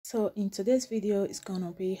So in today's video is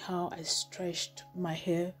gonna be how I stretched my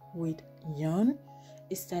hair with yarn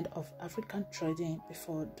instead of African threading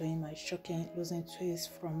before doing my shocking losing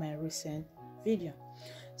twist from my recent video.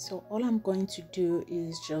 So all I'm going to do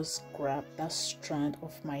is just grab that strand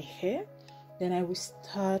of my hair, then I will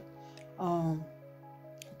start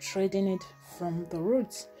threading it from the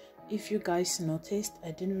roots. If you guys noticed,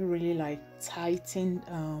 I didn't really tighten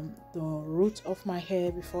the root of my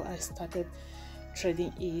hair before I started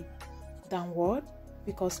threading it downward,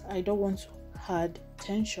 because I don't want to add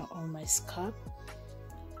tension on my scalp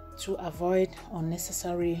to avoid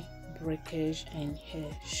unnecessary breakage and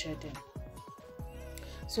hair shedding.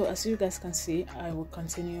 So as you guys can see, I will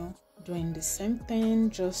continue doing the same thing,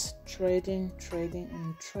 just threading.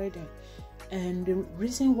 And the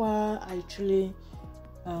reason why I actually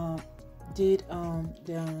did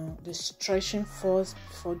the stretching first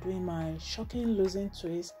before doing my shocking losing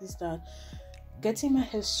twist is that getting my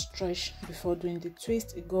hair stretched before doing the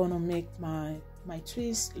twist is gonna make my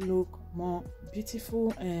twist look more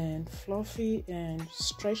beautiful and fluffy and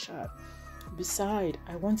stretched out. Besides,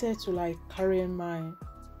 I wanted to carry my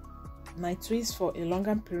twist for a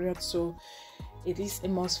longer period, so it is a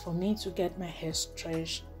must for me to get my hair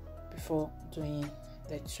stretched before doing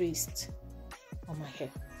the twist on my hair.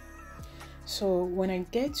 So when I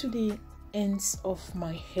get to the ends of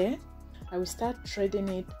my hair, I will start threading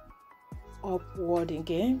it upward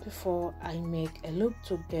again before I make a loop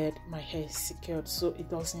to get my hair secured so it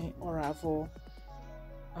doesn't unravel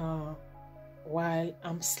while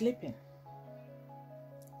I'm sleeping.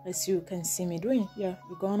 As you can see me doing, you're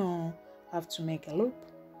gonna have to make a loop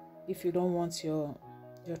if you don't want your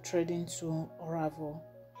threading to unravel,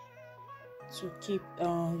 to keep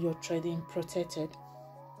your threading protected.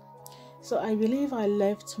 So I believe I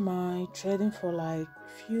left my threading for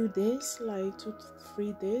few days, 2 to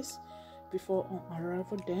 3 days before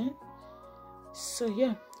unravel then. So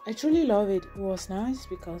yeah, I truly love it. It was nice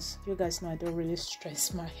because you guys know I don't really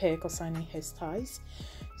stress my hair concerning hairstyles.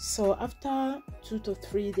 So after 2 to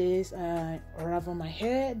 3 days, I unravel my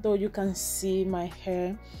hair. Though you can see my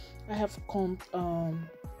hair, I have combed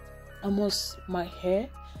almost my hair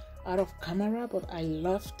out of camera, but I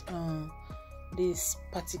left this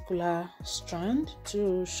particular strand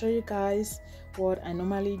to show you guys what I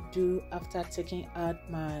normally do after taking out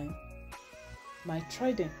my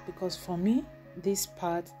threading, because for me this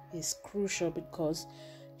part is crucial, because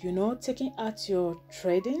taking out your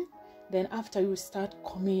threading, then after you start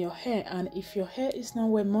combing your hair, and if your hair is not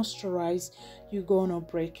well moisturized, you're gonna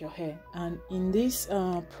break your hair. And in this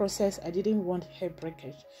process, I didn't want hair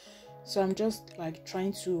breakage, so I'm just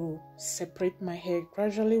trying to separate my hair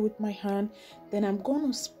gradually with my hand. Then I'm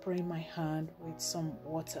gonna spray my hand with some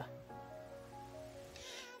water.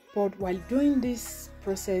 But while doing this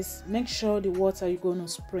process, make sure the water you're going to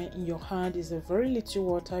spray in your hand is a very little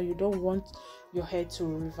water. You don't want your hair to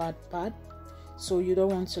revert bad, so you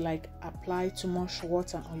don't want to apply too much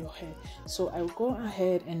water on your hair. So I'll go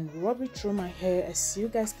ahead and rub it through my hair, as you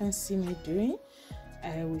guys can see me doing.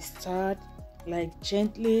 I will start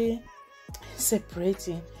gently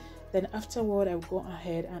separating. Then afterward, I'll go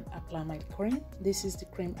ahead and apply my cream. This is the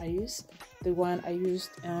cream I used, the one I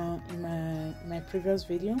used in my previous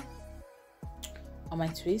video on my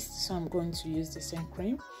twist. So I'm going to use the same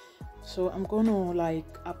cream. So I'm gonna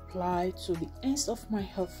apply to the ends of my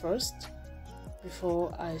hair first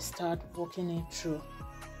before I start working it through.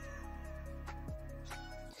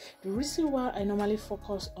 The reason why I normally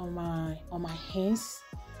focus on my hands,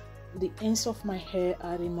 the ends of my hair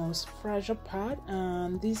are the most fragile part,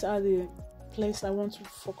 and these are the place I want to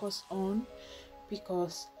focus on,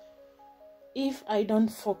 because if I don't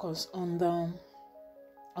focus on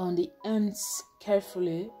the ends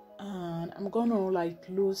carefully, and I'm gonna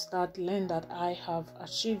lose that length that I have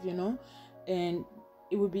achieved, and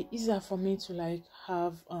it would be easier for me to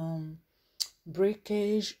have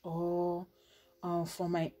breakage, or for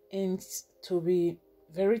my ends to be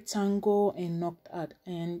very tangled and knocked out.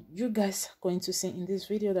 And you guys are going to see in this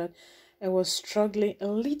video that I was struggling a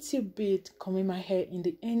little bit combing my hair in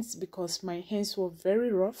the ends because my hands were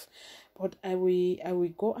very rough. But I will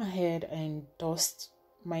go ahead and dust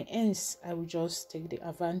my ends. I will just take the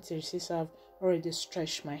advantage, since I've already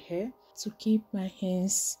stretched my hair, to keep my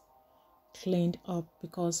hands cleaned up,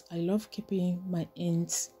 because I love keeping my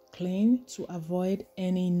ends clean to avoid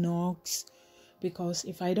any knocks. Because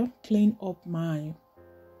if I don't clean up my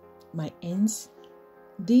ends,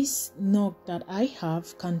 this knot that I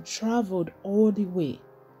have can travel all the way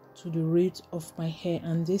to the root of my hair,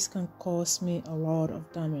 and this can cause me a lot of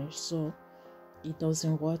damage. So it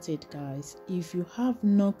doesn't worth it, guys. If you have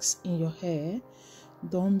knots in your hair,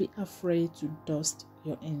 don't be afraid to dust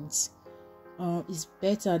your ends. It's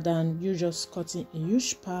better than you just cutting a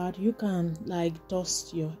huge part. You can like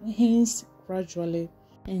dust your hands gradually,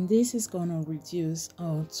 and this is gonna reduce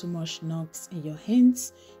too much knots in your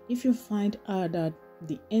hands. If you find out that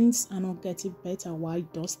the ends are not getting better while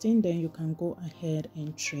dusting, then you can go ahead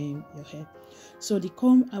and trim your hair. So the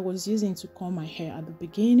comb I was using to comb my hair at the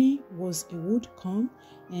beginning was a wood comb,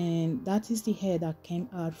 and that is the hair that came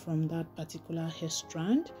out from that particular hair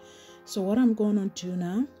strand. So what I'm gonna do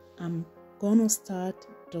now, I'm gonna start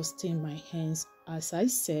dusting my hands as I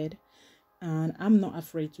said, and I'm not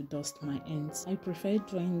afraid to dust my ends. I prefer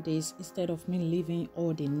doing this instead of me leaving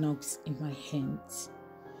all the knots in my hands.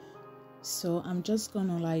 So I'm just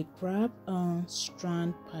gonna like grab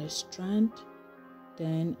strand by strand,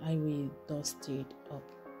 then I will dust it up.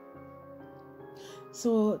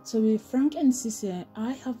 So to be frank and sincere,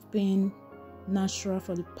 I have been natural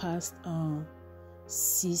for the past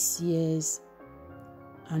 6 years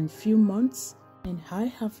and few months, and I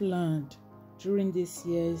have learned during these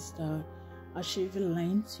years that achieving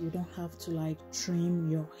length, you don't have to like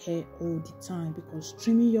trim your hair all the time, because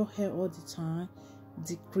trimming your hair all the time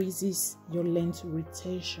decreases your length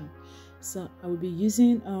rotation. So I will be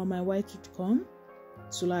using my white tooth comb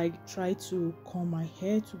to like try to comb my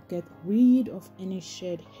hair to get rid of any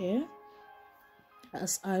shed hair.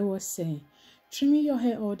 As I was saying, trimming your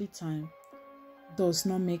hair all the time does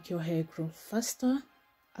not make your hair grow faster.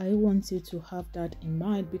 I want you to have that in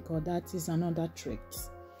mind, because that is another trick.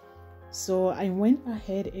 So I went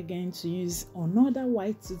ahead again to use another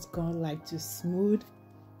white tooth comb like to smooth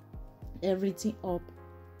everything up,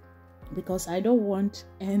 because I don't want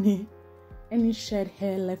any shed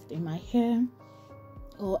hair left in my hair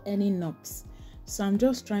or any knots. So I'm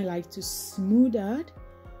just trying like to smooth that.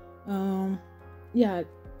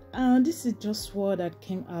 This is just what that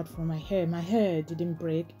came out from my hair. My hair didn't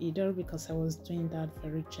break either, because I was doing that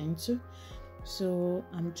very gentle. So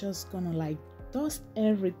I'm just gonna like dust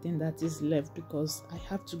everything that is left, because I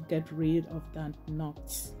have to get rid of that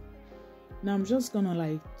knots. Now I'm just gonna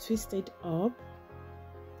like twist it up,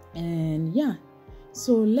 and yeah,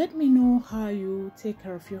 so let me know how you take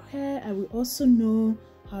care of your hair. I will also know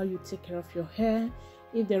how you take care of your hair.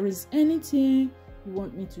 If there is anything you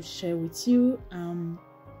want me to share with you,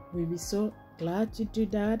 we'll be so glad to do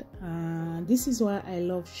that. This is why I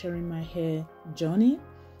love sharing my hair journey,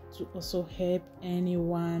 to also help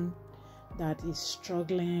anyone that is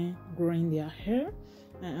struggling growing their hair.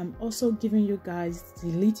 I'm also giving you guys the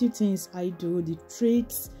little things I do, the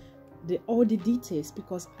tricks, all the details,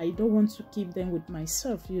 because I don't want to keep them with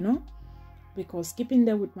myself, you know, because keeping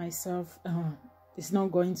them with myself is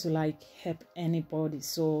not going to like help anybody.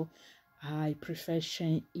 So I prefer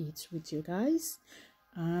sharing it with you guys.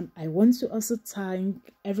 I want to also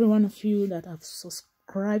thank every one of you that have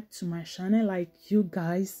subscribed to my channel. Like, you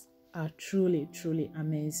guys are truly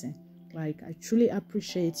amazing. Like, I truly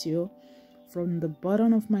appreciate you from the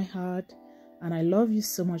bottom of my heart, and I love you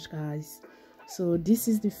so much, guys. So this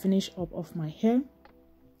is the finish up of my hair,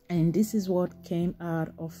 and this is what came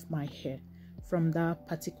out of my hair from that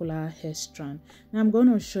particular hair strand. Now I'm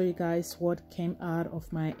going to show you guys what came out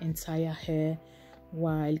of my entire hair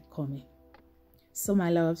while combing. So my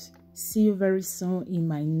loves, see you very soon in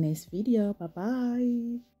my next video. Bye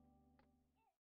bye.